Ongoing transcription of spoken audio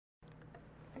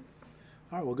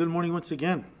All right, well, good morning once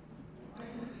again.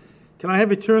 Can I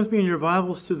have you turn with me in your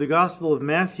Bibles to the Gospel of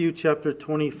Matthew, chapter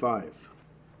 25.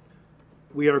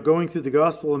 We are going through the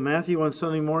Gospel of Matthew on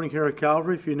Sunday morning here at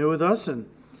Calvary, if you're new with us, and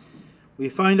we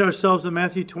find ourselves in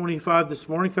Matthew 25 this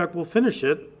morning. In fact, we'll finish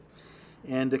it.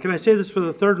 And can I say this for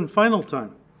the third and final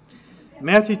time?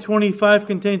 Matthew 25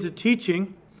 contains a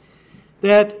teaching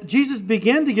that Jesus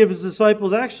began to give his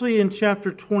disciples actually in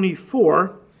chapter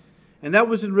 24, and that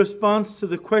was in response to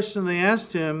the question they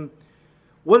asked him,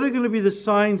 what are going to be the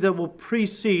signs that will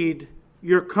precede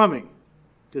your coming?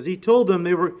 Because he told them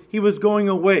he was going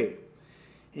away.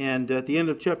 And at the end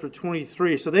of chapter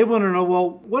 23. So they want to know, well,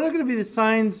 what are going to be the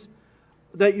signs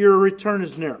that your return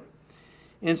is near?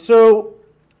 And so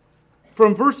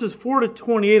from verses 4 to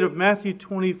 28 of Matthew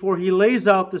 24, he lays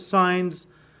out the signs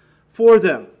for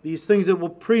them. These things that will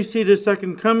precede his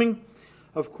second coming.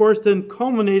 Of course, then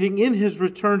culminating in his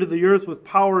return to the earth with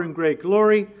power and great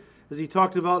glory, as he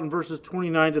talked about in verses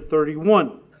 29 to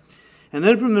 31. And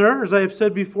then from there, as I have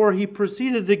said before, he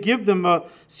proceeded to give them a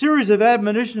series of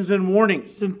admonitions and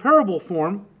warnings in parable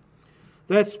form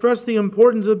that stress the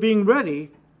importance of being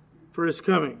ready for his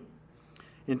coming.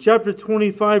 In chapter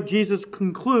 25, Jesus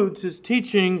concludes his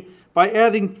teaching by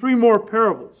adding 3 more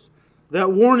parables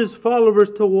that warn his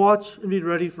followers to watch and be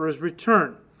ready for his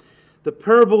return. The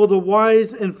parable of the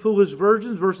wise and foolish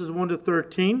virgins, verses 1 to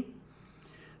 13.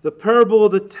 The parable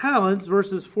of the talents,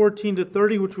 verses 14 to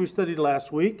 30, which we studied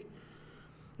last week.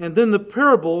 And then the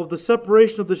parable of the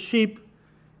separation of the sheep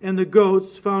and the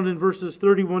goats, found in verses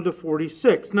 31 to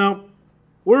 46. Now,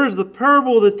 whereas the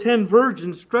parable of the 10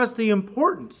 virgins stressed the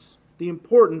importance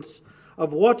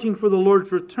of watching for the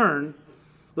Lord's return,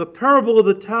 the parable of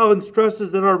the talents stresses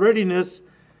that our readiness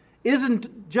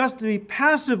isn't just to be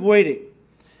passive waiting,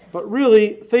 but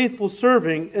really faithful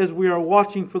serving as we are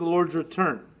watching for the Lord's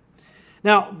return.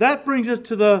 Now, that brings us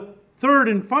to the third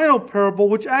and final parable,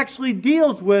 which actually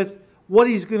deals with what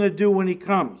he's going to do when he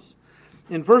comes.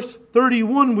 In verse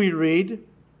 31 we read,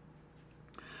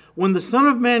 "When the Son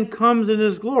of Man comes in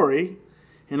his glory,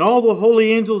 and all the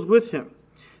holy angels with him,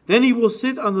 then he will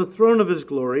sit on the throne of his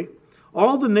glory.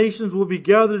 All the nations will be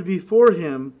gathered before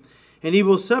him, and he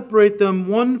will separate them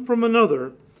one from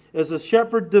another, as a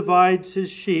shepherd divides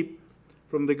his sheep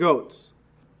from the goats."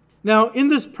 Now, in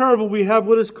this parable, we have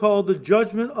what is called the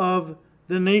judgment of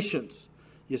the nations.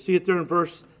 You see it there in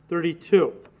verse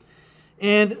 32.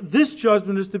 And this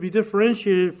judgment is to be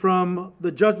differentiated from the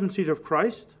judgment seat of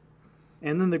Christ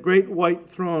and then the great white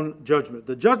throne judgment.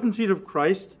 The judgment seat of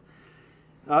Christ,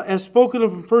 as spoken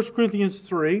of in 1 Corinthians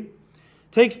 3,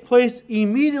 takes place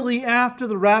immediately after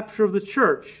the rapture of the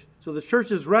church. So the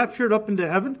church is raptured up into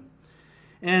heaven.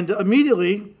 And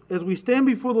immediately, as we stand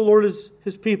before the Lord as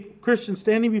his people, Christians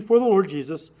standing before the Lord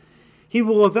Jesus, he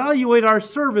will evaluate our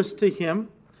service to him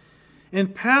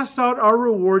and pass out our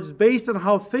rewards based on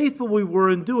how faithful we were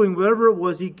in doing whatever it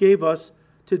was he gave us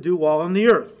to do while on the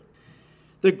earth.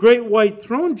 The great white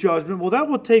throne judgment, well, that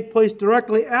will take place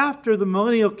directly after the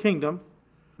millennial kingdom.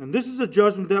 And this is a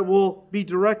judgment that will be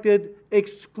directed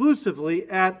exclusively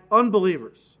at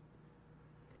unbelievers,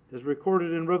 as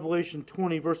recorded in Revelation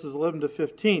 20, verses 11 to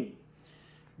 15.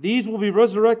 These will be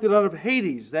resurrected out of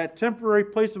Hades, that temporary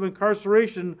place of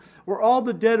incarceration where all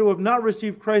the dead who have not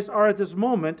received Christ are at this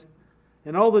moment,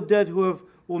 and all the dead who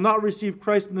will not receive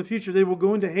Christ in the future, they will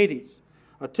go into Hades,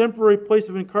 a temporary place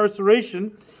of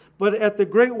incarceration. But at the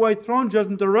great white throne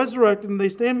judgment, they're resurrected and they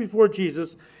stand before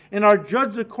Jesus and are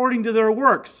judged according to their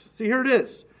works. See, here it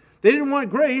is. They didn't want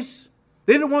grace.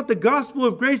 They didn't want the gospel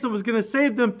of grace that was going to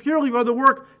save them purely by the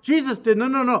work Jesus did.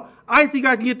 No. I think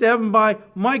I can get to heaven by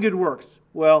my good works.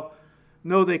 Well,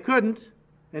 no, they couldn't.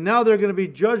 And now they're going to be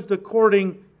judged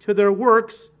according to their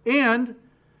works. And,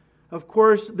 of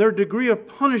course, their degree of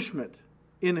punishment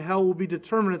in hell will be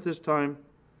determined at this time,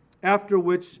 after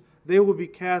which they will be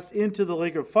cast into the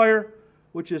lake of fire,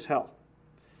 which is hell.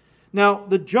 Now,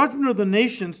 the judgment of the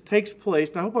nations takes place.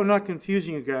 And I hope I'm not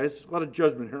confusing you guys. There's a lot of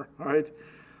judgment here, all right?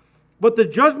 But the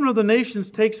judgment of the nations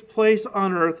takes place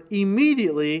on earth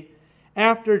immediately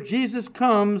after Jesus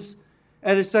comes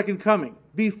at his second coming.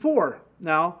 Before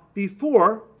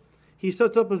he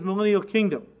sets up his millennial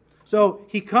kingdom. So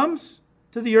he comes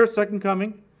to the earth, second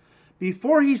coming.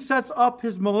 Before he sets up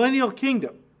his millennial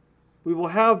kingdom, we will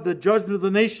have the judgment of the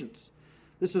nations.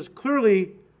 This is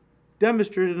clearly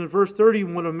demonstrated in verse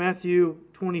 31 of Matthew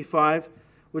 25,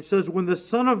 which says, "When the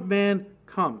Son of Man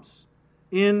comes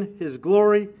in his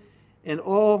glory, and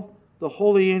all the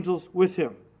holy angels with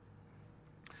him."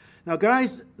 Now,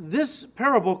 guys, this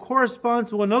parable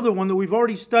corresponds to another one that we've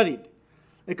already studied.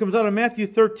 It comes out of Matthew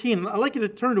 13. I'd like you to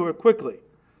turn to it quickly.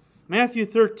 Matthew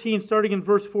 13, starting in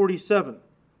verse 47.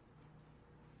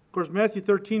 Of course, Matthew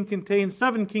 13 contains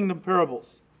 7 kingdom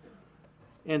parables.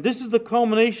 And this is the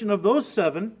culmination of those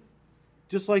 7,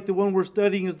 just like the one we're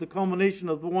studying is the culmination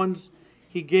of the ones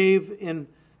he gave in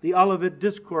the Olivet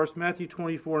Discourse, Matthew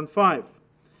 24 and 5.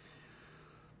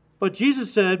 But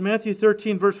Jesus said, Matthew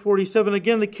 13, verse 47,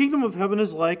 again, the kingdom of heaven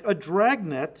is like a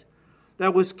dragnet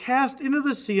that was cast into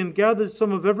the sea and gathered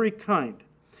some of every kind,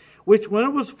 which when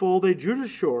it was full they drew to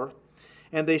shore,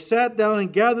 and they sat down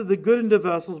and gathered the good into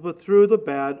vessels, but threw the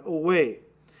bad away.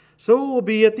 So it will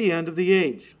be at the end of the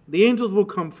age. The angels will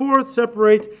come forth,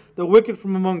 separate the wicked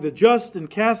from among the just, and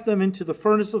cast them into the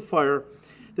furnace of fire.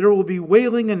 There will be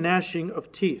wailing and gnashing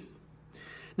of teeth.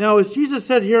 Now, as Jesus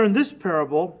said here in this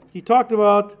parable, he talked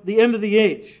about the end of the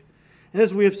age. And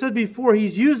as we have said before,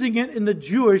 he's using it in the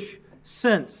Jewish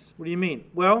sense. What do you mean?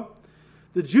 Well,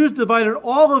 the Jews divided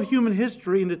all of human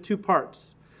history into 2 parts.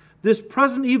 This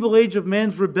present evil age of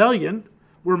man's rebellion,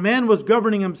 where man was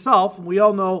governing himself, and we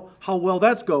all know how well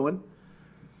that's going.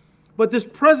 But this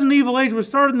present evil age was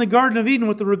started in the Garden of Eden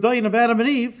with the rebellion of Adam and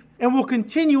Eve, and will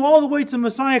continue all the way till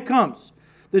Messiah comes.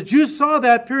 The Jews saw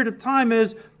that period of time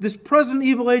as this present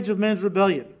evil age of man's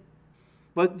rebellion.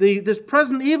 But this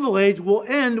present evil age will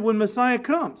end when Messiah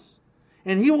comes.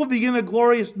 And he will begin a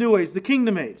glorious new age, the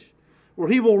kingdom age, where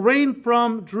he will reign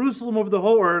from Jerusalem over the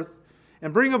whole earth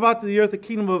and bring about to the earth a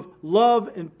kingdom of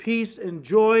love and peace and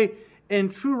joy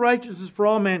and true righteousness for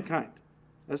all mankind.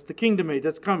 That's the kingdom age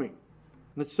that's coming.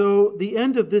 And so the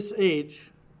end of this age,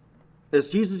 as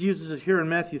Jesus uses it here in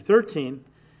Matthew 13,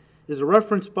 is a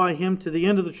reference by him to the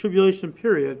end of the tribulation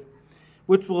period,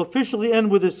 which will officially end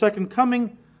with his second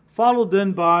coming, followed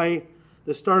then by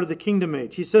the start of the kingdom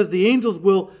age. He says the angels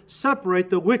will separate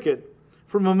the wicked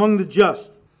from among the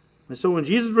just. And so when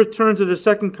Jesus returns at his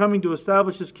second coming to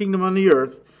establish his kingdom on the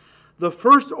earth, the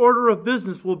first order of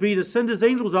business will be to send his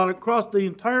angels out across the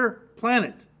entire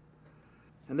planet.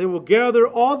 And they will gather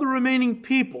all the remaining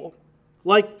people,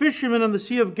 like fishermen on the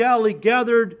Sea of Galilee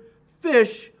gathered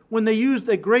fish when they used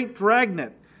a great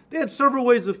dragnet. They had several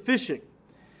ways of fishing.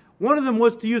 One of them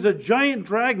was to use a giant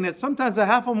dragnet, sometimes a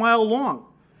half a mile long.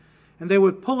 And they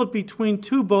would pull it between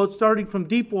 2 boats, starting from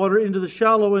deep water into the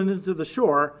shallow and into the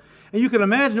shore. And you can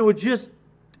imagine it would just,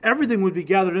 everything would be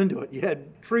gathered into it. You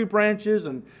had tree branches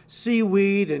and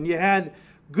seaweed, and you had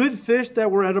good fish that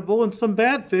were edible and some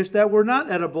bad fish that were not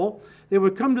edible. They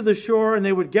would come to the shore and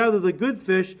they would gather the good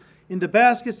fish into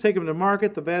baskets, take them to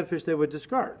market. The bad fish they would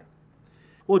discard.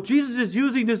 Well, Jesus is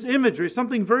using this imagery,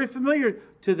 something very familiar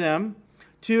to them,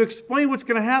 to explain what's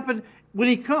going to happen when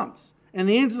he comes. And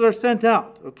the angels are sent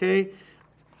out, okay?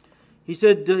 He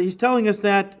said, he's telling us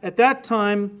that at that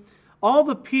time, all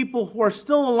the people who are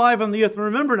still alive on the earth, and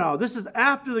remember now, this is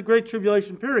after the Great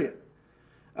Tribulation period.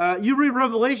 You read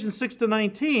Revelation 6 to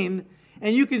 19,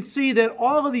 and you can see that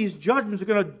all of these judgments are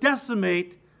going to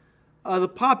decimate the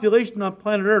population on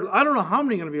planet Earth. I don't know how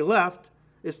many are going to be left.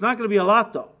 It's not going to be a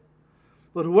lot, though.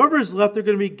 But whoever is left, they're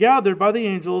going to be gathered by the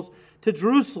angels to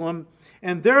Jerusalem,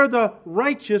 and there the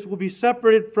righteous will be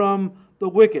separated from the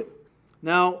wicked.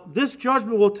 Now, this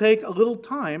judgment will take a little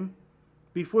time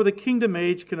before the kingdom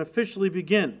age can officially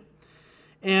begin.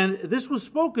 And this was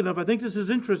spoken of. I think this is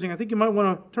interesting. I think you might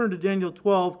want to turn to Daniel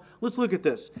 12. Let's look at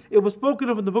this. It was spoken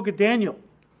of in the book of Daniel.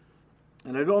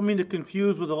 And I don't mean to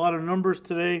confuse with a lot of numbers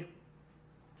today.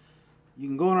 You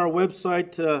can go on our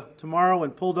website tomorrow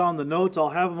and pull down the notes. I'll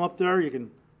have them up there. You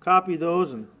can copy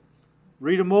those and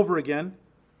read them over again.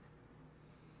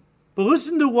 But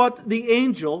listen to what the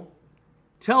angel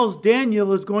tells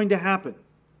Daniel is going to happen.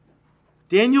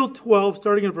 Daniel 12,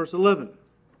 starting in verse 11.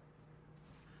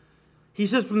 He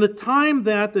says, from the time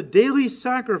that the daily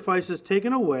sacrifice is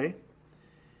taken away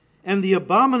and the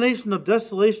abomination of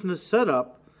desolation is set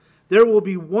up, there will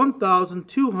be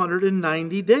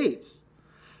 1,290 days.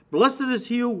 Blessed is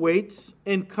he who waits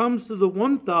and comes to the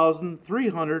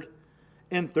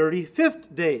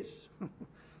 1,335th days.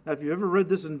 Now, if you've ever read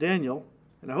this in Daniel,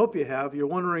 and I hope you have, you're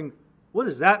wondering, what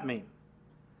does that mean?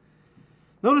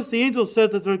 Notice the angel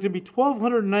said that there are going to be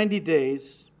 1,290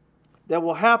 days that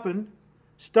will happen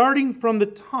starting from the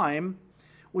time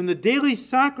when the daily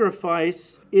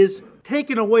sacrifice is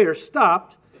taken away or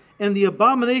stopped and the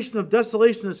abomination of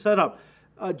desolation is set up.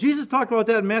 Jesus talked about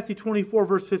that in Matthew 24,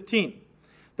 verse 15.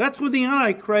 That's when the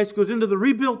Antichrist goes into the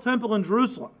rebuilt temple in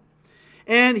Jerusalem.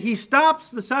 And he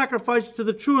stops the sacrifice to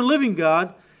the true and living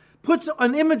God, puts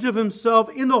an image of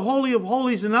himself in the Holy of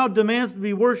Holies, and now demands to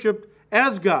be worshipped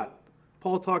as God.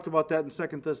 Paul talked about that in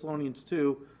 2 Thessalonians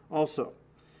 2 also.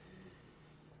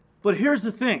 But here's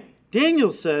the thing.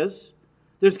 Daniel says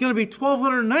there's going to be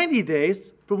 1,290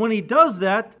 days from when he does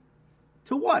that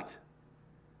to what?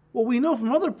 Well, we know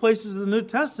from other places in the New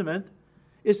Testament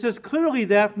it says clearly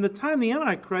that from the time the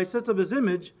Antichrist sets up his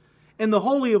image in the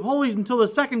Holy of Holies until the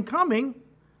second coming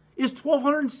is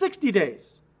 1,260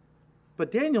 days.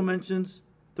 But Daniel mentions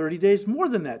 30 days more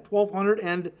than that,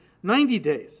 1,290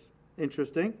 days.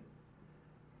 Interesting.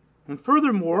 And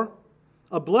furthermore,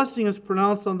 a blessing is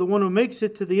pronounced on the one who makes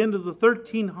it to the end of the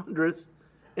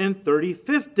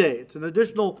 1,335th day. It's an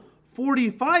additional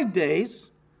 45 days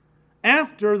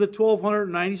after the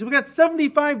 1,290. So we've got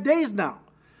 75 days now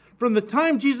from the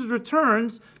time Jesus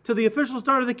returns to the official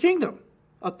start of the kingdom.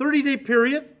 A 30-day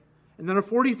period and then a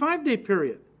 45-day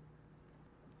period.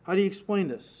 How do you explain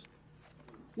this?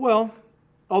 Well,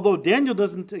 although Daniel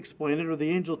doesn't explain it, or the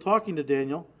angel talking to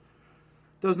Daniel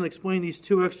doesn't explain these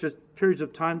two extra periods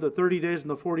of time, the 30 days and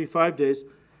the 45 days,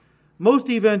 most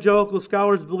evangelical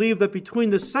scholars believe that between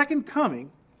the second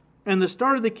coming and the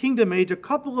start of the kingdom age, a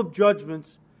couple of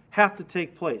judgments have to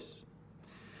take place.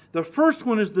 The first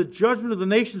one is the judgment of the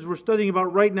nations we're studying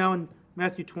about right now in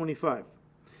Matthew 25.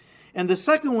 And the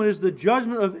second one is the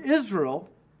judgment of Israel,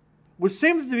 which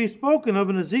seems to be spoken of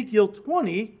in Ezekiel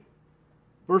 20,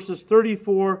 verses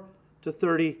 34 to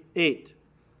 38.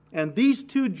 And these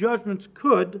two judgments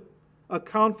could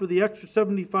account for the extra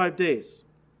 75 days.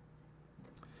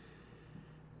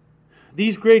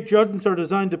 These great judgments are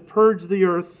designed to purge the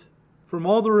earth from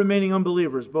all the remaining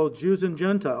unbelievers, both Jews and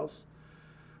Gentiles,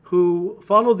 who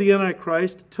followed the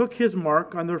Antichrist, took his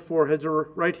mark on their foreheads or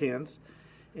right hands,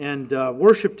 and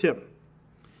worshipped him.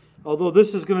 Although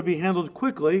this is going to be handled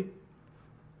quickly,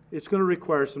 it's going to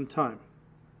require some time.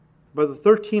 By the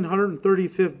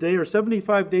 1,335th day, or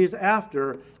 75 days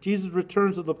after Jesus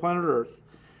returns to the planet Earth,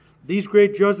 these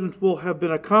great judgments will have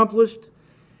been accomplished,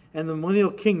 and the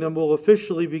millennial kingdom will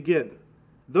officially begin.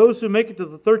 Those who make it to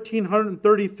the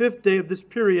 1,335th day of this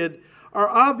period are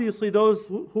obviously those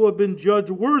who have been judged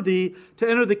worthy to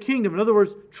enter the kingdom. In other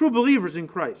words, true believers in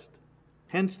Christ.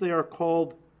 Hence, they are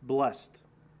called blessed.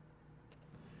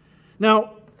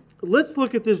 Now, let's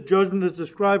look at this judgment as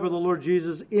described by the Lord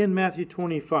Jesus in Matthew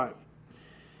 25.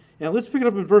 And let's pick it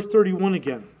up in verse 31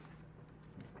 again.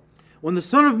 When the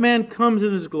Son of Man comes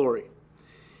in his glory,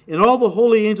 and all the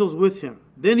holy angels with him,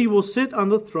 then he will sit on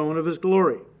the throne of his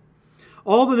glory.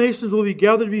 All the nations will be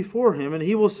gathered before him, and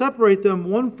he will separate them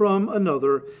one from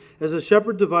another, as a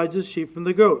shepherd divides his sheep from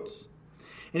the goats.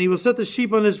 And he will set the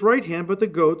sheep on his right hand, but the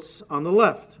goats on the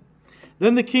left.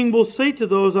 Then the king will say to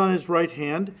those on his right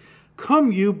hand,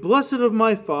 "Come, you blessed of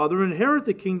my Father, inherit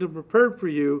the kingdom prepared for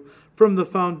you from the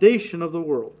foundation of the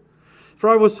world. For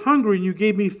I was hungry, and you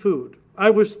gave me food. I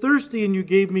was thirsty, and you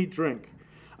gave me drink.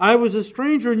 I was a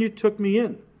stranger, and you took me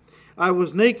in. I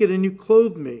was naked, and you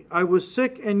clothed me. I was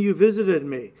sick, and you visited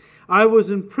me. I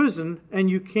was in prison, and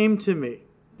you came to me."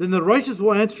 Then the righteous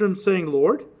will answer him, saying,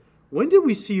 "Lord, when did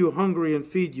we see you hungry and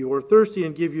feed you, or thirsty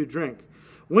and give you drink?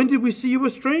 When did we see you a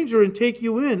stranger and take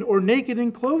you in, or naked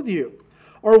and clothe you?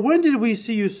 Or when did we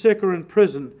see you sick or in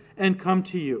prison and come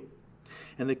to you?"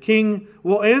 And the king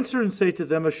will answer and say to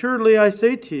them, "Assuredly I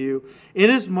say to you,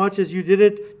 inasmuch as you did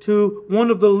it to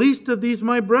one of the least of these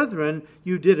my brethren,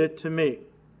 you did it to me."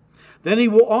 Then he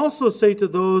will also say to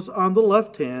those on the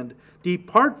left hand,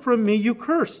 "Depart from me, you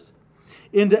cursed,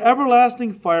 into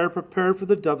everlasting fire prepared for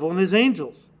the devil and his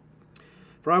angels.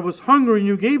 For I was hungry, and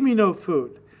you gave me no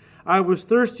food. I was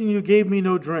thirsty, and you gave me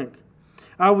no drink.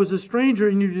 I was a stranger,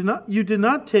 and you did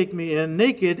not take me in,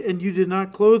 naked, and you did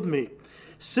not clothe me,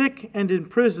 sick and in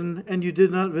prison, and you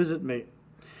did not visit me."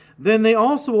 Then they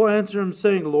also will answer him,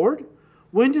 saying, "Lord,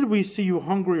 when did we see you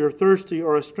hungry or thirsty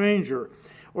or a stranger,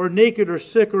 or naked or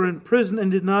sick or in prison, and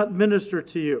did not minister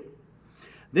to you?"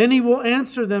 Then he will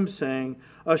answer them, saying,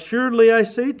 "Assuredly I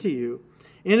say to you,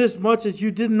 inasmuch as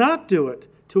you did not do it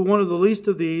to one of the least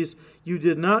of these, you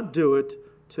did not do it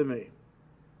to me."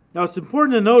 Now it's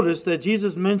important to notice that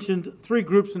Jesus mentioned three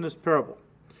groups in this parable: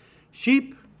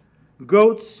 sheep,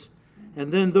 goats,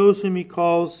 and then those whom he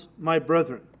calls my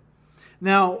brethren.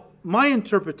 Now, my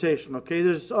interpretation, okay,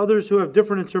 there's others who have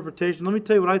different interpretation. Let me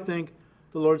tell you what I think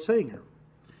the Lord's saying here.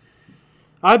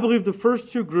 I believe the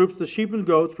first two groups, the sheep and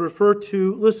goats, refer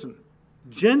to, listen,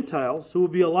 Gentiles who will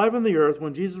be alive on the earth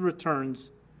when Jesus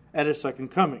returns at his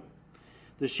second coming.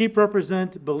 The sheep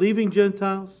represent believing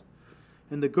Gentiles,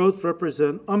 and the goats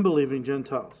represent unbelieving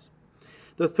Gentiles.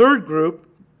 The third group,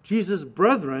 Jesus'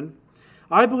 brethren,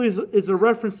 I believe is a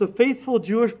reference to faithful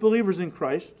Jewish believers in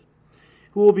Christ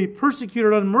who will be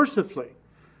persecuted unmercifully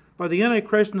by the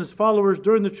Antichrist and his followers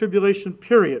during the tribulation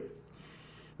period.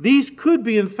 These could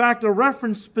be, in fact, a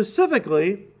reference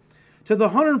specifically to the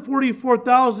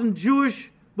 144,000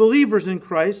 Jewish believers in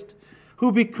Christ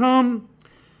who become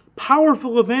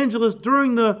powerful evangelists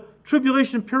during the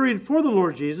tribulation period for the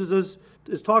Lord Jesus, as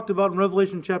is talked about in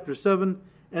Revelation chapter 7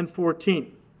 and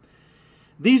 14.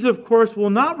 These, of course, will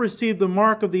not receive the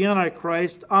mark of the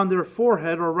Antichrist on their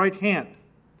forehead or right hand.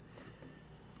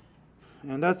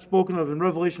 And that's spoken of in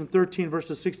Revelation 13,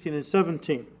 verses 16 and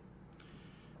 17.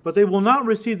 But they will not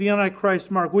receive the Antichrist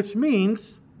mark, which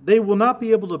means they will not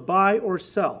be able to buy or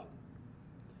sell.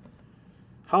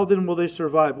 How then will they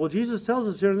survive? Well, Jesus tells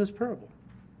us here in this parable.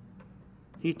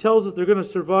 He tells that they're going to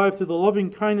survive through the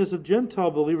loving kindness of Gentile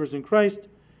believers in Christ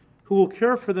who will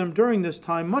care for them during this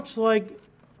time, much like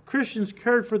Christians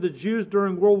cared for the Jews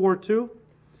during World War II.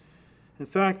 In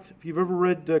fact, if you've ever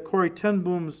read Corrie ten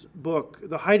Boom's book,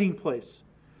 The Hiding Place,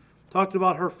 talked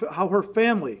about how her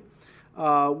family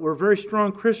were very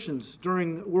strong Christians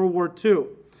during World War II,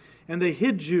 and they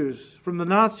hid Jews from the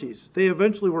Nazis. They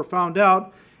eventually were found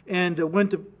out and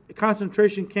went to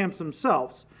concentration camps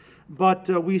themselves. But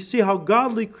we see how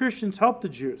godly Christians helped the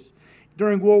Jews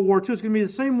during World War II. It's going to be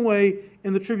the same way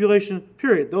in the tribulation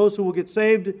period. Those who will get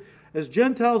saved, as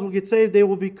Gentiles will get saved, they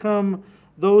will become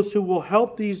those who will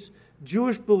help these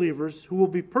Jewish believers who will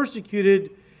be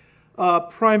persecuted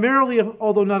primarily,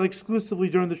 although not exclusively,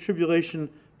 during the tribulation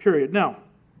period. Now,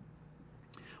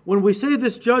 when we say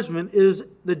this judgment is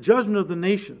the judgment of the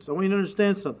nations, I want you to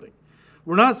understand something.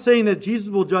 We're not saying that Jesus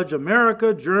will judge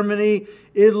America, Germany,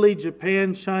 Italy,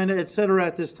 Japan, China, etc.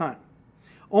 at this time.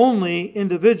 Only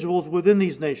individuals within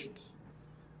these nations.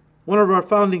 One of our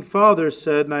founding fathers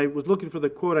said, and I was looking for the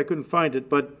quote, I couldn't find it,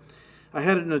 but I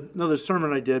had it in another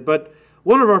sermon I did, but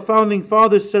one of our founding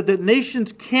fathers said that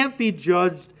nations can't be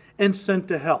judged and sent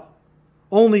to hell.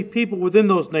 Only people within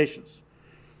those nations.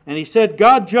 And he said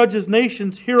God judges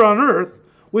nations here on earth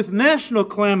with national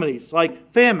calamities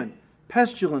like famine,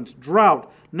 pestilence,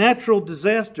 drought, natural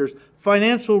disasters,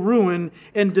 financial ruin,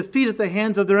 and defeat at the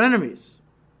hands of their enemies.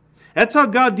 That's how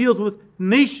God deals with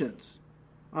nations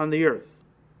on the earth.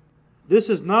 This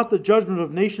is not the judgment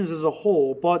of nations as a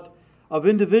whole, but of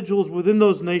individuals within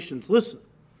those nations, listen,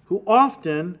 who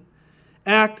often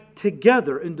act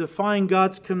together in defying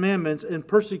God's commandments and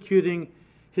persecuting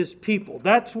His people.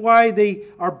 That's why they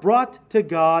are brought to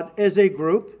God as a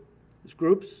group, as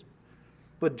groups,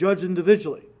 but judged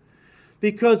individually.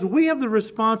 Because we have the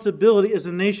responsibility as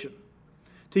a nation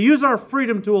to use our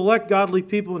freedom to elect godly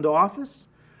people into office.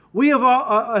 We have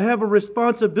a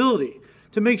responsibility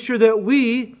to make sure that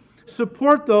we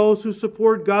support those who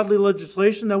support godly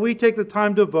legislation, that we take the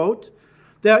time to vote,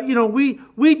 that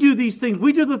we do these things.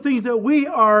 We do the things that we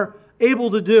are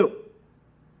able to do.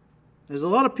 There's a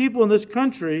lot of people in this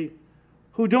country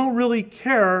who don't really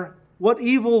care what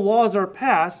evil laws are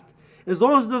passed as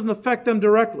long as it doesn't affect them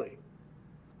directly.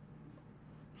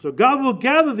 So God will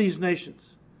gather these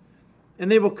nations,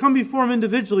 and they will come before Him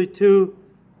individually to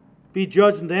be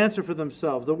judged and to answer for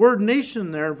themselves. The word nation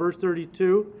there in verse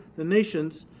 32, the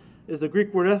nations, is the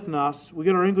Greek word ethnos. We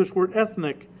get our English word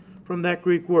ethnic from that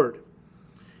Greek word.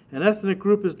 An ethnic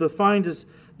group is defined as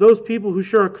those people who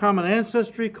share a common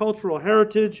ancestry, cultural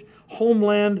heritage,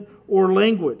 homeland, or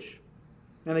language.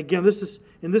 And again, this is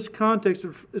in this context,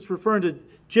 it's referring to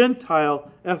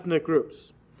Gentile ethnic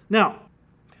groups. Now,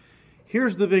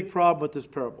 here's the big problem with this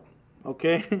parable,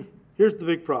 okay? Here's the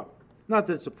big problem. Not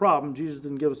that it's a problem. Jesus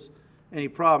didn't give us any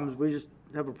problems. We just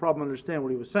have a problem understanding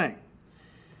what He was saying.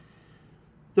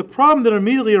 The problem that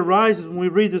immediately arises when we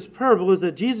read this parable is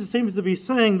that Jesus seems to be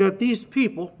saying that these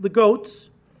people, the goats,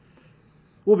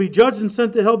 will be judged and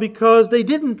sent to hell because they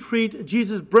didn't treat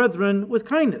Jesus' brethren with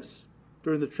kindness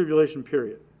during the tribulation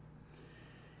period.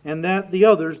 And that the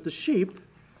others, the sheep,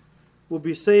 will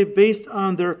be saved based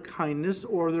on their kindness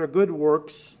or their good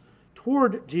works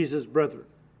toward Jesus' brethren.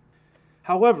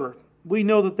 However, we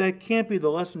know that that can't be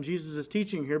the lesson Jesus is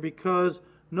teaching here because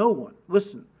no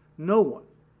one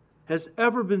has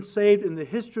ever been saved in the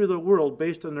history of the world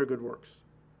based on their good works.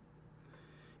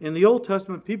 In the Old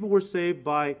Testament, people were saved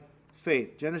by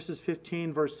faith. Genesis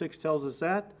 15, verse 6 tells us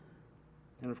that.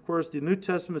 And of course, the New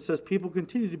Testament says people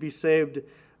continue to be saved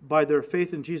by their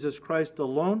faith in Jesus Christ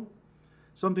alone.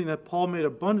 Something that Paul made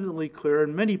abundantly clear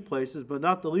in many places, but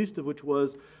not the least of which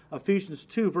was Ephesians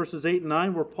 2, verses 8 and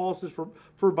 9, where Paul says,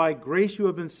 For by grace you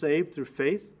have been saved through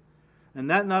faith, and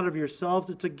that not of yourselves,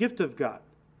 it's a gift of God.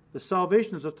 The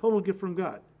salvation is a total gift from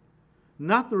God,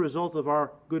 not the result of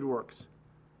our good works,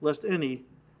 lest any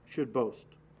should boast.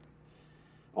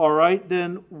 All right,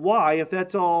 then why, if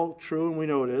that's all true, and we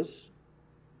know it is,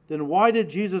 then why did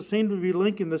Jesus seem to be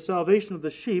linking the salvation of the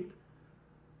sheep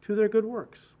to their good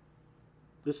works?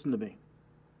 Listen to me.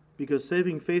 Because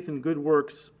saving faith and good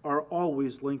works are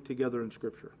always linked together in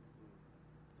Scripture.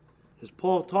 As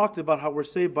Paul talked about how we're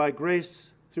saved by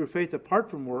grace through faith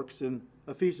apart from works in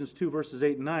Ephesians 2, verses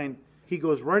 8 and 9, he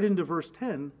goes right into verse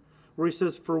 10 where he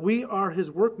says, "For we are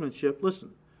his workmanship,"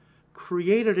 listen,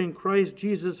 "created in Christ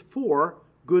Jesus for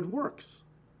good works,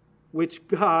 which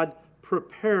God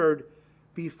prepared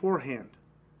beforehand,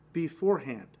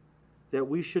 that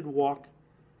we should walk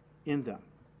in them."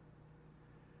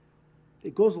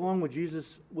 It goes along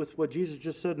with what Jesus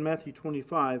just said in Matthew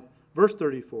 25, verse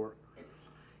 34.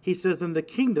 He says, then the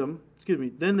king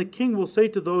will say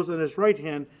to those on his right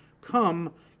hand,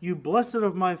 "Come, you blessed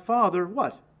of my Father,"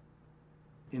 what?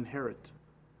 Inherit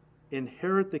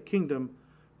the kingdom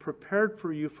prepared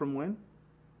for you from when?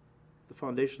 The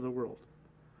foundation of the world.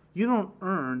 You don't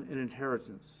earn an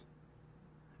inheritance.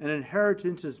 An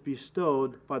inheritance is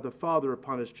bestowed by the Father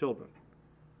upon his children.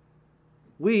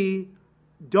 We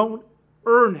don't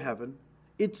earn heaven.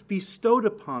 It's bestowed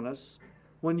upon us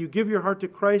when you give your heart to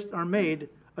Christ and are made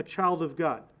a child of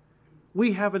God.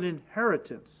 We have an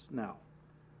inheritance now.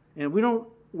 And we don't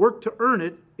work to earn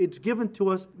it. It's given to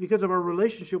us because of our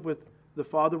relationship with the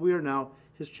Father. We are now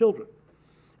his children.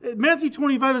 Matthew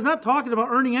 25 is not talking about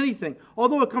earning anything,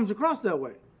 although it comes across that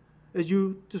way as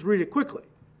you just read it quickly.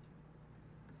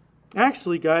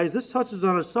 Actually, guys, this touches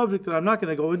on a subject that I'm not going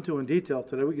to go into in detail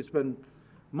today. We could spend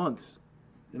months.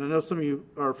 And I know some of you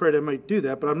are afraid I might do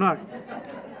that, but I'm not.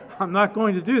 I'm not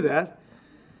going to do that.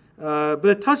 But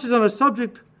it touches on the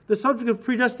subject of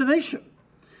predestination,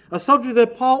 a subject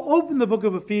that Paul opened the book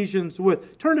of Ephesians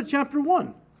with. Turn to chapter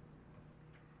 1.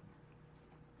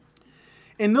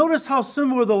 And notice how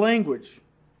similar the language.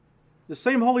 The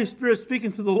same Holy Spirit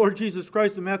speaking through the Lord Jesus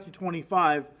Christ in Matthew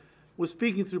 25 was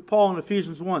speaking through Paul in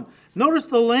Ephesians 1. Notice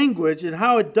the language and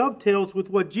how it dovetails with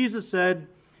what Jesus said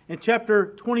in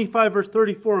chapter 25, verse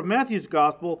 34 of Matthew's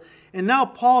Gospel. And now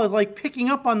Paul is like picking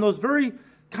up on those very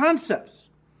concepts.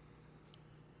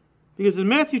 Because in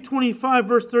Matthew 25,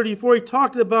 verse 34, he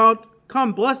talked about,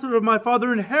 "Come, blessed of my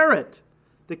Father, inherit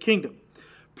the kingdom,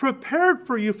 prepared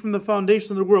for you from the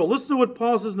foundation of the world." Listen to what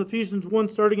Paul says in Ephesians 1,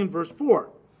 starting in verse 4.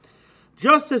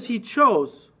 "Just as he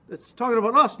chose," it's talking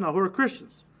about us now who are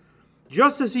Christians,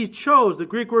 "just as he chose," the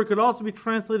Greek word could also be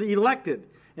translated elected,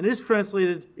 and is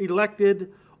translated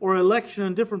elected or election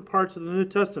in different parts of the New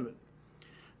Testament.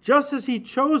 "Just as he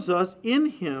chose us in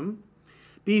him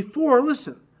before,"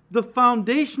 listen, "the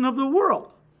foundation of the world,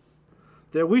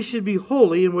 that we should be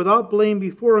holy and without blame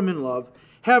before him in love,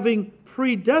 having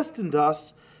predestined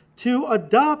us to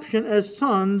adoption as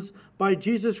sons by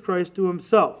Jesus Christ to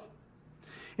himself."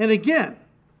 And again,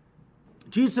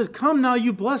 Jesus said, "Come now,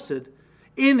 you blessed,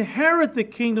 inherit the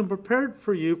kingdom prepared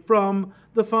for you from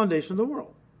the foundation of the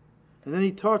world." And then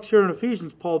he talks here in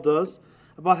Ephesians, Paul does,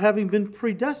 about having been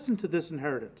predestined to this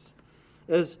inheritance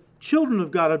as children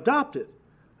of God, adopted.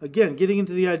 Again, getting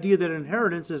into the idea that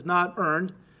inheritance is not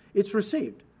earned, it's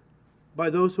received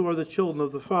by those who are the children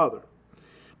of the Father.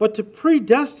 But to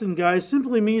predestine, guys,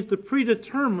 simply means to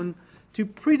predetermine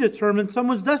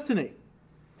someone's destiny.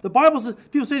 The Bible says,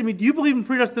 people say to me, "Do you believe in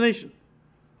predestination?"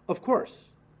 Of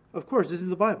course. Of course, this is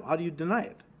the Bible. How do you deny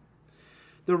it?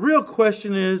 The real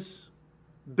question is,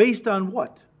 based on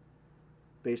what?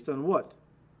 Based on what?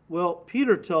 Well,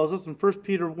 Peter tells us in 1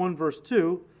 Peter 1, verse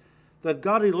 2, that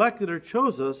God elected or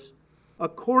chose us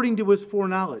according to his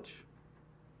foreknowledge.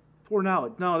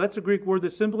 Foreknowledge. Now, that's a Greek word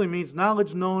that simply means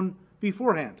knowledge known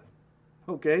beforehand.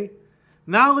 Okay?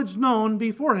 Knowledge known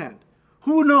beforehand.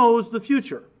 Who knows the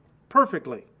future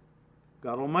perfectly?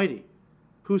 God Almighty.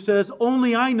 Who says,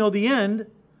 "Only I know the end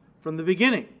from the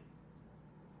beginning."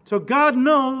 So God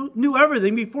knew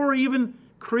everything before he even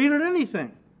created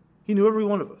anything. He knew every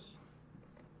one of us.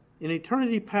 In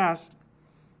eternity past,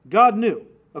 God knew,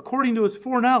 according to his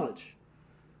foreknowledge,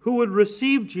 who would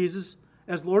receive Jesus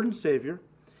as Lord and Savior.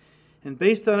 And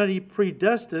based on it, he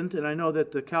predestined, and I know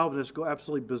that the Calvinists go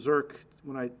absolutely berserk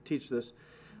when I teach this,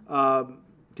 because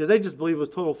they just believe it was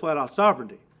total flat-out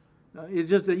sovereignty. It's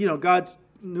just that, God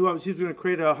knew he was going to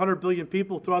create 100 billion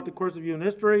people throughout the course of human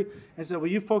history and said, well,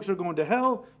 you folks are going to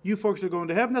hell, you folks are going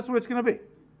to heaven. That's the way it's going to be.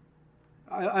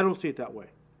 I don't see it that way.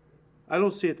 I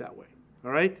don't see it that way.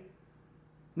 All right?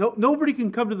 No, nobody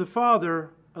can come to the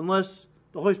Father unless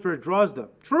the Holy Spirit draws them.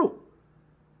 True.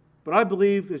 But I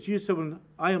believe, as Jesus said, when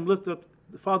I am lifted up,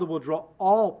 the Father will draw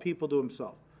all people to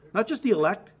himself. Not just the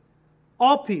elect,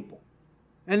 all people.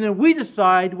 And then we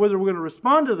decide whether we're going to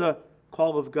respond to the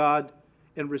call of God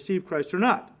and receive Christ or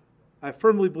not. I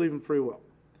firmly believe in free will.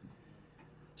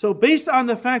 So based on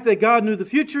the fact that God knew the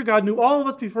future, God knew all of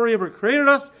us before he ever created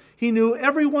us, he knew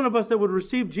every one of us that would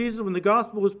receive Jesus when the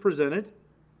gospel was presented.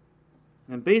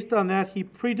 And based on that, he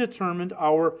predetermined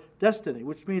our destiny,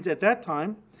 which means at that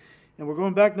time, and we're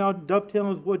going back now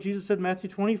dovetailing with what Jesus said in Matthew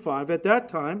 25, at that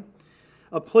time,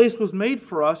 a place was made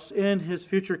for us in his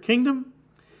future kingdom,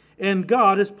 And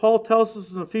God, as Paul tells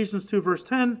us in Ephesians 2 verse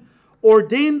 10,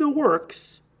 ordained the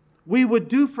works we would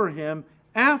do for him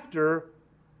after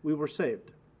we were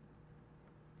saved.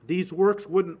 These works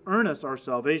wouldn't earn us our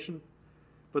salvation,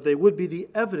 but they would be the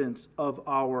evidence of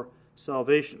our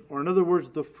salvation. Or in other words,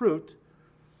 the fruit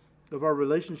of our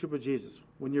relationship with Jesus.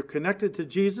 When you're connected to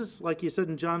Jesus, like he said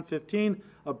in John 15,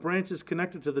 a branch is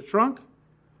connected to the trunk.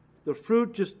 The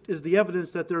fruit just is the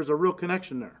evidence that there's a real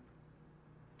connection there.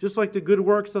 Just like the good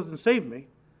works doesn't save me,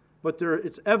 but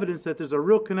it's evidence that there's a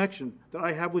real connection that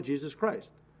I have with Jesus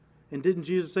Christ. And didn't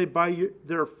Jesus say, by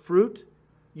their fruit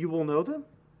you will know them?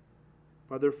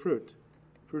 By their fruit.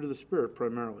 Fruit of the Spirit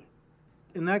primarily.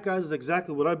 And that, guys, is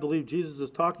exactly what I believe Jesus is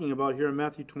talking about here in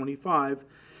Matthew 25,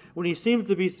 when he seems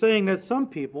to be saying that some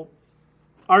people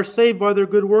are saved by their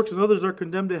good works and others are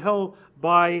condemned to hell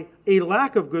by a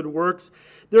lack of good works.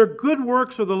 Their good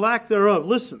works or the lack thereof,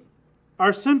 listen,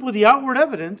 are simply the outward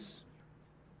evidence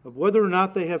of whether or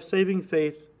not they have saving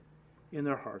faith in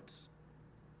their hearts.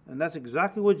 And that's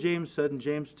exactly what James said in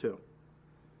James 2.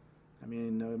 I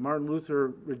mean, Martin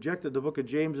Luther rejected the book of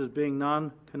James as being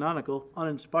non-canonical,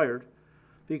 uninspired,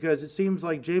 because it seems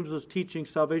like James was teaching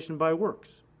salvation by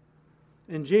works.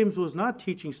 And James was not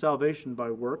teaching salvation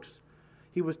by works.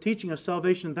 He was teaching a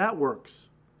salvation that works.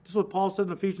 This is what Paul said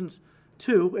in Ephesians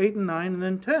 2, 8 and 9, and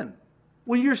then 10.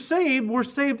 When you're saved, we're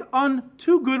saved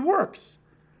unto good works.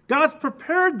 God's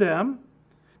prepared them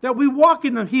that we walk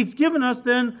in them. He's given us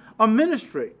then a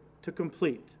ministry to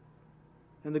complete.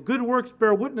 And the good works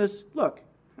bear witness. Look,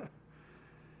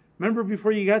 remember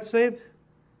before you got saved?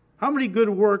 How many good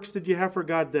works did you have for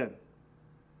God then?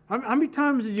 How many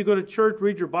times did you go to church,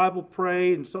 read your Bible,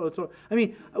 pray, and so? I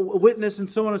mean, witness and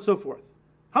so on and so forth.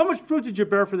 How much fruit did you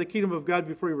bear for the kingdom of God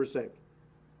before you were saved?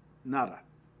 Nada.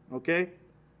 Okay?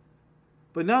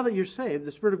 But now that you're saved,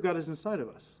 the Spirit of God is inside of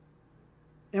us.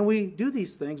 And we do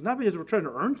these things not because we're trying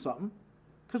to earn something,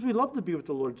 because we love to be with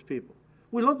the Lord's people.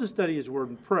 We love to study His Word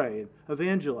and pray and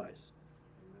evangelize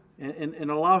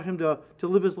and allow Him to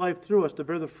live His life through us to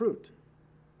bear the fruit.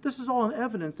 This is all an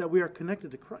evidence that we are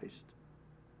connected to Christ.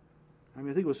 I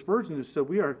mean, I think it was Spurgeon who said,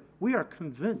 we are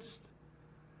convinced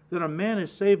that a man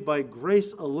is saved by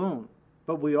grace alone,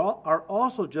 but we are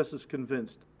also just as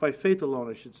convinced, by faith alone,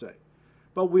 I should say.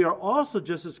 But we are also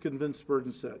just as convinced,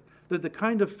 Spurgeon said, that the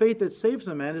kind of faith that saves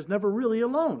a man is never really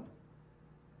alone.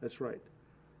 That's right.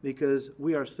 Because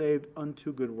we are saved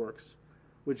unto good works,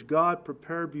 which God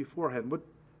prepared beforehand,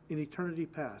 in eternity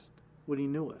past, when He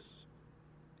knew us,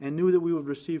 and knew that we would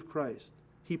receive Christ.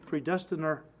 He predestined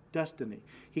our destiny.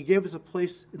 He gave us a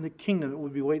place in the kingdom that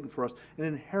would be waiting for us, an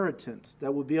inheritance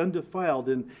that would be undefiled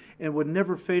and would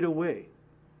never fade away.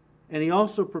 And He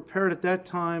also prepared at that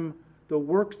time the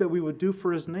works that we would do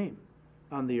for His name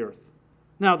on the earth.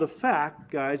 Now the fact,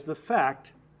 guys,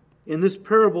 in this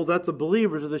parable that the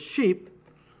believers or the sheep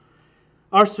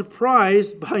are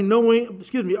surprised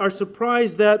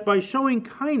that by showing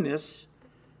kindness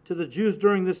to the Jews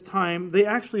during this time, they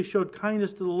actually showed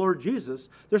kindness to the Lord Jesus.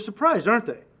 They're surprised, aren't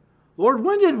they? Lord,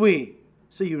 when did we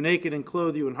see you naked and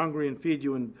clothe you and hungry and feed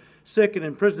you and sick and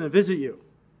in prison and visit you?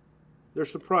 They're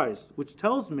surprised, which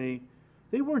tells me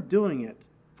they weren't doing it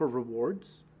for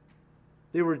rewards.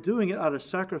 They were doing it out of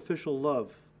sacrificial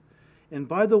love. And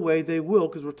by the way, they will,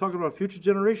 because we're talking about a future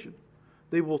generation,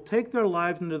 they will take their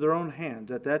lives into their own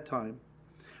hands at that time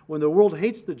when the world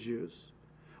hates the Jews,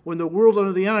 when the world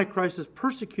under the Antichrist is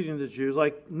persecuting the Jews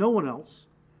like no one else,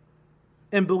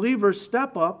 and believers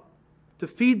step up to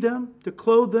feed them, to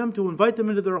clothe them, to invite them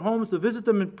into their homes, to visit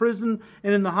them in prison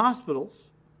and in the hospitals,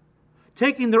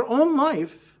 taking their own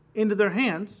life into their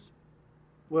hands.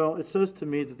 Well, it says to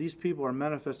me that these people are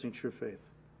manifesting true faith,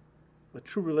 a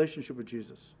true relationship with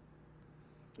Jesus.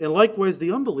 And likewise,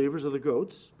 the unbelievers, or the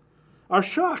goats, are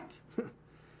shocked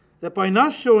that by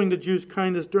not showing the Jews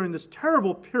kindness during this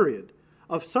terrible period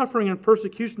of suffering and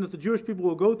persecution that the Jewish people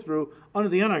will go through under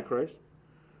the Antichrist,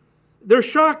 they're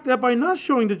shocked that by not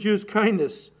showing the Jews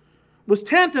kindness was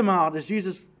tantamount, as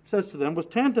Jesus says to them, was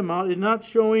tantamount in not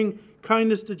showing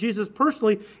kindness to Jesus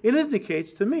personally. It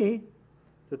indicates to me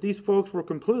that these folks were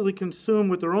completely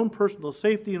consumed with their own personal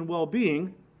safety and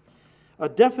well-being, a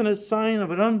definite sign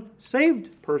of an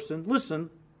unsaved person.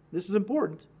 Listen, this is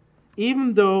important.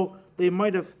 Even though they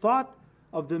might have thought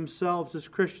of themselves as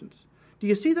Christians. Do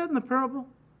you see that in the parable?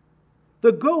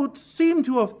 The goats seem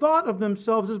to have thought of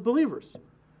themselves as believers.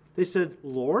 They said,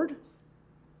 Lord,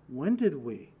 when did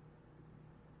we?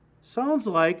 Sounds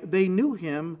like they knew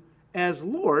Him as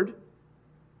Lord,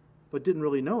 but didn't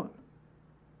really know Him.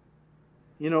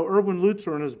 You know, Erwin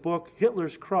Lutzer, in his book,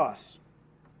 Hitler's Cross,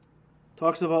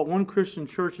 talks about one Christian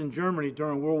church in Germany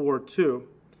during World War II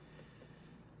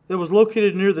that was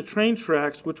located near the train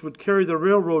tracks which would carry the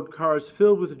railroad cars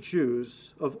filled with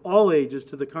Jews of all ages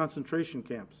to the concentration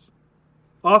camps.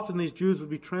 Often these Jews would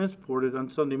be transported on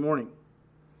Sunday morning.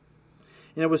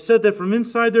 And it was said that from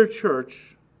inside their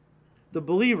church, the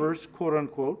believers, quote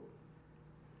unquote,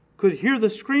 could hear the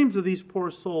screams of these poor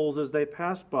souls as they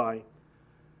passed by,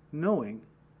 knowing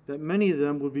that many of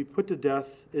them would be put to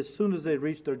death as soon as they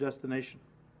reached their destination.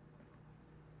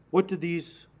 What did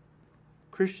these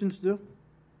Christians do?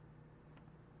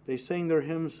 They sang their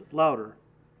hymns louder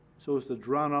so as to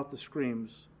drown out the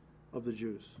screams of the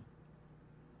Jews.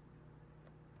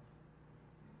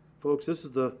 Folks, this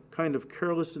is the kind of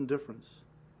careless indifference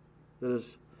that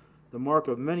is the mark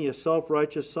of many a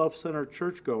self-righteous, self-centered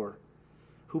churchgoer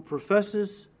who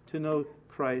professes to know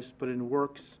Christ but in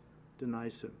works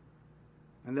denies him.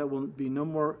 And that will be no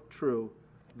more true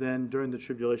than during the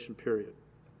tribulation period.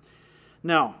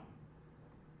 Now,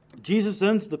 Jesus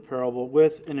ends the parable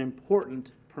with an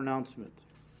important pronouncement.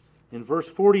 In verse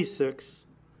 46,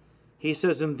 he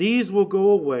says, "And these will go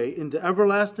away into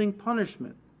everlasting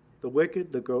punishment, the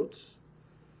wicked, the goats,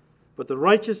 but the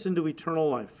righteous into eternal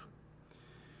life."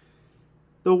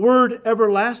 The word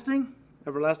everlasting,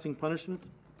 everlasting punishment,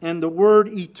 and the word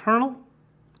eternal,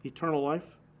 eternal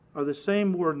life, are the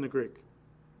same word in the Greek.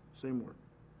 Same word.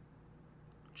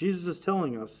 Jesus is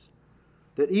telling us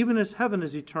that even as heaven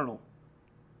is eternal,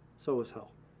 so is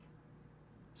hell.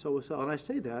 So is hell. And I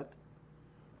say that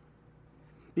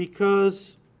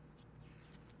because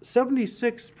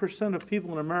 76% of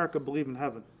people in America believe in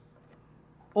heaven.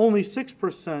 Only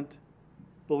 6%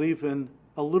 believe in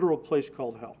a literal place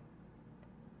called hell.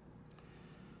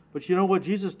 But you know what?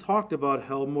 Jesus talked about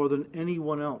hell more than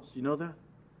anyone else. You know that?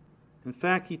 In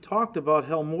fact, he talked about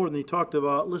hell more than he talked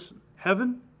about, listen,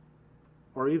 heaven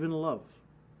or even love.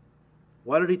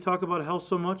 Why did he talk about hell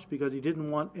so much? Because he didn't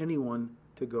want anyone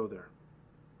to go there.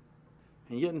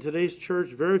 And yet in today's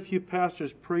church, very few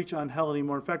pastors preach on hell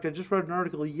anymore. In fact, I just read an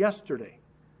article yesterday.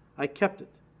 I kept it.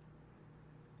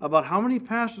 About how many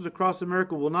pastors across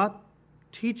America will not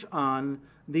teach on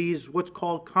these what's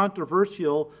called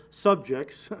controversial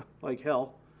subjects, like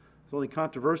hell. It's only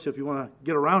controversial if you want to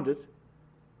get around it.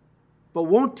 But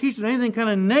won't teach on anything kind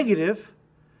of negative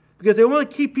because they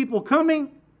want to keep people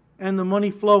coming and the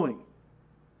money flowing.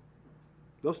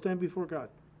 They'll stand before God.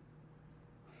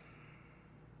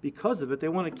 Because of it, they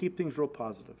want to keep things real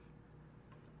positive.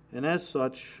 And as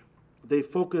such, they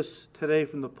focus today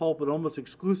from the pulpit almost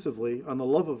exclusively on the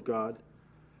love of God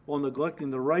while neglecting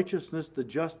the righteousness, the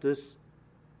justice,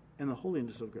 and the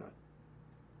holiness of God.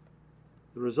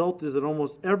 The result is that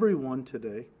almost everyone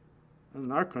today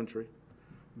in our country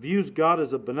views God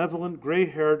as a benevolent,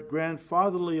 gray-haired,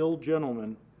 grandfatherly old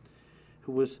gentleman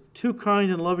who was too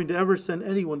kind and loving to ever send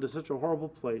anyone to such a horrible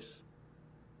place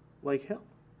like hell.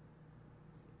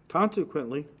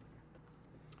 Consequently,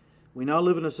 we now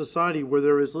live in a society where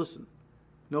there is, listen,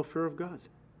 no fear of God.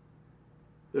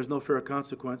 There's no fear of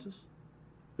consequences.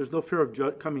 There's no fear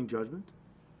of coming judgment,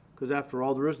 because after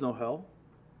all, there is no hell.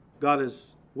 God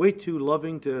is way too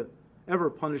loving to ever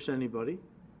punish anybody.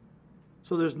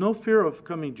 So there's no fear of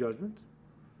coming judgment.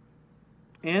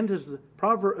 And as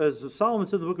Solomon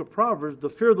said in the book of Proverbs, the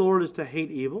fear of the Lord is to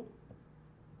hate evil.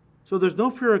 So there's no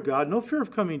fear of God, no fear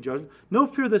of coming judgment, no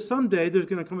fear that someday there's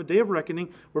going to come a day of reckoning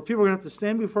where people are going to have to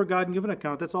stand before God and give an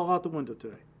account. That's all out the window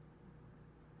today.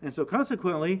 And so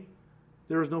consequently,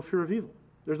 there is no fear of evil.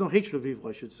 There's no hatred of evil,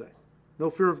 I should say.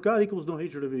 No fear of God equals no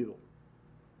hatred of evil.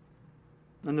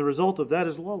 And the result of that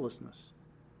is lawlessness,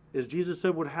 as Jesus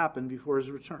said would happen before his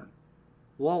return.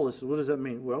 Lawlessness, what does that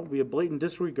mean? Well, we have blatant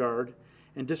disregard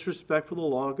and disrespect for the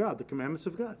law of God, the commandments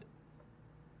of God.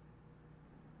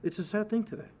 It's a sad thing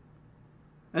today.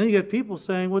 And you get people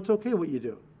saying, well, it's okay what you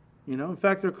do. You know, in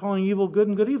fact, they're calling evil good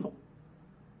and good evil.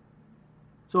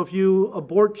 So if you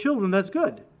abort children, that's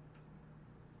good.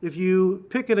 If you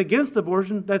picket against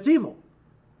abortion, that's evil.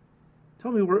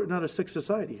 Tell me we're not a sick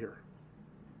society here.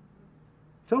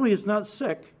 Tell me it's not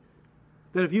sick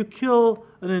that if you kill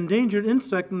an endangered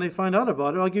insect and they find out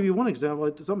about it. I'll give you one example,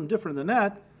 something different than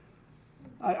that.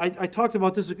 I talked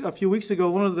about this a few weeks ago.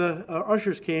 One of the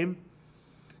ushers came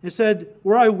and said,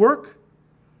 where I work,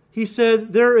 he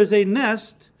said, there is a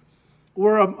nest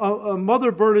where a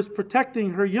mother bird is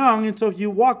protecting her young, and so if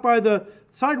you walk by the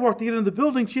sidewalk to get into the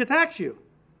building, she attacks you.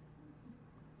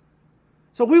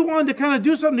 So we wanted to kind of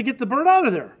do something to get the bird out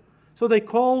of there. So they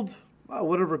called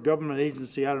whatever government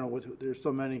agency, I don't know, there's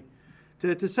so many,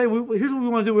 to say, here's what we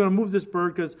want to do. We want to move this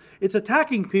bird because it's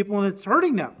attacking people and it's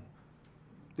hurting them.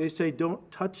 They say,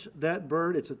 don't touch that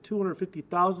bird. It's a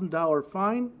 $250,000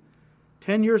 fine,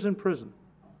 10 years in prison.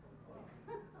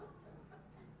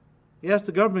 He asked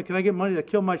the government, can I get money to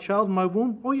kill my child in my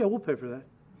womb? Oh yeah, we'll pay for that.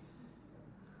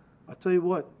 I'll tell you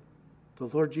what, the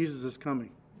Lord Jesus is coming,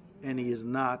 and he is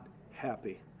not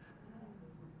happy.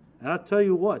 And I'll tell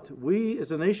you what, we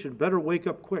as a nation better wake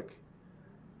up quick.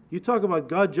 You talk about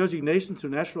God judging nations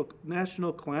through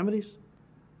national calamities?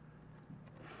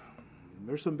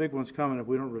 There's some big ones coming if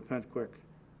we don't repent quick.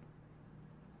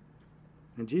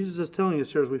 And Jesus is telling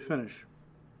us here as we finish,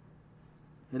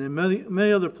 and in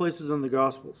many other places in the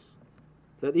Gospels,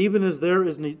 that even as there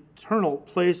is an eternal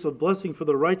place of blessing for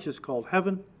the righteous called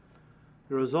heaven,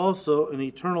 there is also an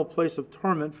eternal place of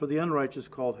torment for the unrighteous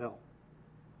called hell.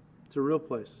 It's a real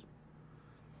place.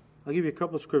 I'll give you a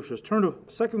couple of scriptures. Turn to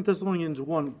 2 Thessalonians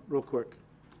 1 real quick.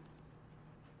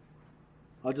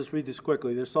 I'll just read these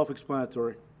quickly. They're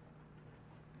self-explanatory.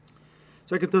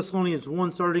 2 Thessalonians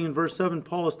 1, starting in verse 7,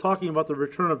 Paul is talking about the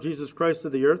return of Jesus Christ to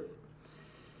the earth.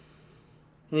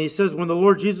 And he says, when the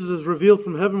Lord Jesus is revealed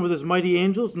from heaven with his mighty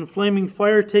angels in flaming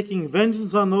fire, taking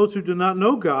vengeance on those who do not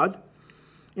know God,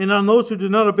 and on those who do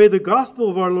not obey the gospel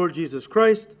of our Lord Jesus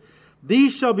Christ,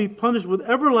 these shall be punished with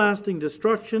everlasting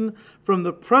destruction from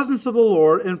the presence of the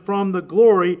Lord and from the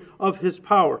glory of his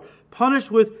power.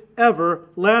 Punished with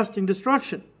everlasting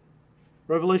destruction.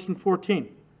 Revelation 14.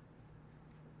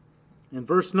 In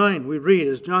verse 9, we read,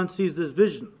 as John sees this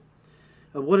vision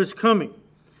of what is coming,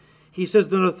 he says,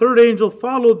 then a third angel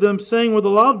followed them, saying with a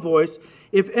loud voice,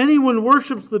 if anyone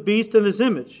worships the beast and his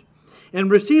image,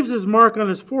 and receives his mark on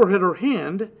his forehead or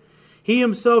hand, he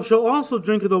himself shall also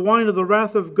drink of the wine of the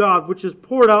wrath of God, which is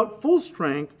poured out full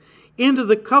strength into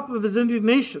the cup of his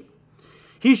indignation.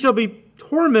 He shall be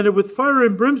tormented with fire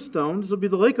and brimstone, this will be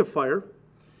the lake of fire,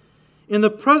 in the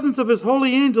presence of his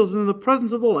holy angels and in the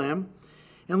presence of the Lamb.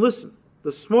 And listen,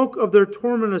 the smoke of their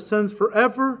torment ascends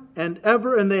forever, and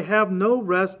they have no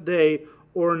rest day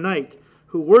or night,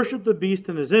 who worship the beast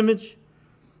in his image,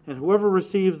 and whoever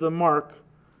receives the mark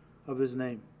of his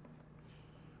name.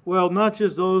 Well, not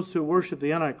just those who worship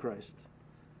the Antichrist,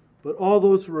 but all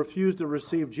those who refuse to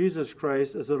receive Jesus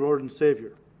Christ as their Lord and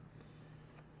Savior.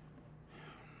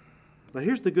 But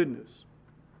here's the good news.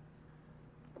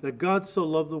 That God so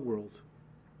loved the world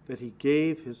that he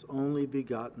gave his only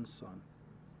begotten Son,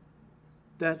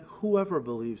 that whoever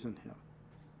believes in him.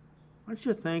 Aren't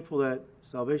you thankful that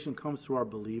salvation comes through our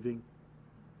believing?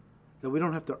 That we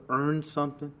don't have to earn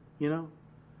something, you know?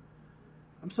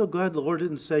 I'm so glad the Lord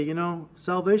didn't say, you know,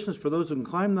 salvation is for those who can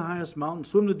climb the highest mountain,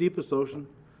 swim the deepest ocean,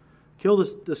 kill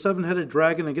the seven-headed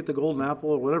dragon and get the golden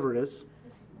apple or whatever it is.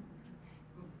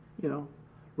 You know,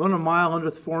 run a mile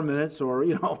under 4 minutes or,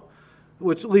 you know,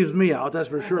 which leaves me out, that's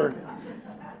for sure.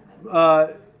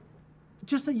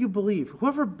 Just that you believe.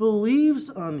 Whoever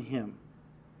believes on him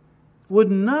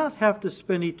would not have to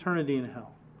spend eternity in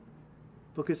hell,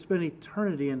 but could spend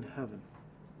eternity in heaven.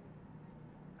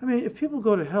 I mean, if people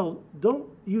go to hell, don't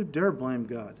you dare blame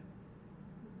God.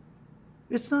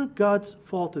 It's not God's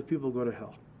fault if people go to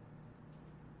hell.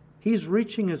 He's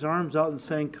reaching his arms out and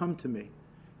saying, come to me.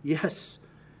 Yes,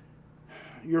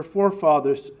 your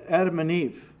forefathers, Adam and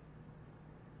Eve,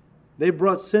 they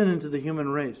brought sin into the human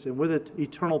race, and with it,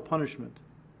 eternal punishment.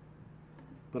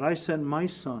 But I sent my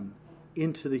Son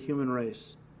into the human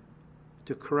race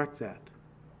to correct that.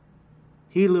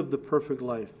 He lived the perfect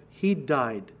life. He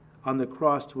died on the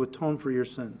cross to atone for your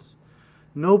sins.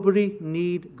 Nobody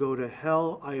need go to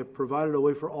hell. I have provided a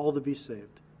way for all to be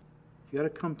saved. You got to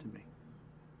come to me.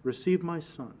 Receive my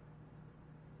Son,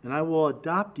 and I will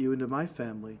adopt you into my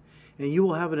family, and you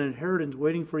will have an inheritance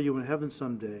waiting for you in heaven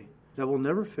someday that will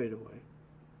never fade away,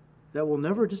 that will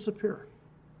never disappear.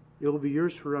 It will be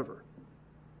yours forever.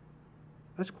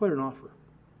 That's quite an offer.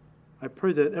 I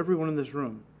pray that everyone in this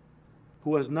room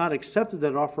who has not accepted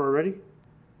that offer already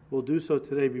will do so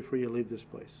today before you leave this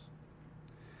place.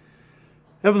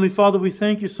 Heavenly Father, we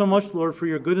thank you so much, Lord, for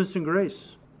your goodness and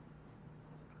grace.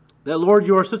 That, Lord,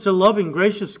 you are such a loving,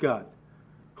 gracious God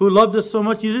who loved us so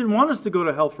much you didn't want us to go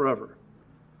to hell forever,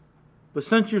 but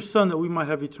sent your Son that we might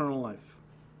have eternal life.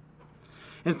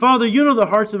 And Father, you know the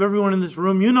hearts of everyone in this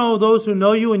room. You know those who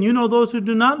know you, and you know those who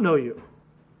do not know you.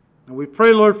 And we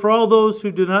pray, Lord, for all those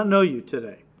who do not know you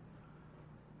today,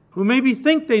 who maybe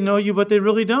think they know you, but they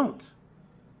really don't.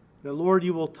 That, Lord,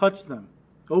 you will touch them,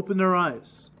 open their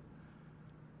eyes.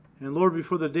 And Lord,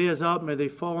 before the day is out, may they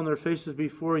fall on their faces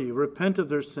before you, repent of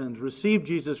their sins, receive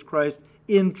Jesus Christ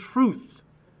in truth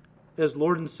as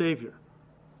Lord and Savior.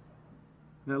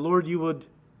 And that, Lord, you would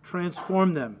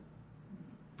transform them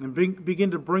and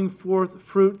begin to bring forth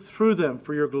fruit through them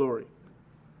for your glory.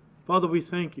 Father, we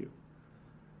thank you.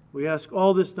 We ask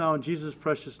all this now in Jesus'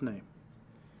 precious name.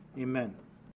 Amen.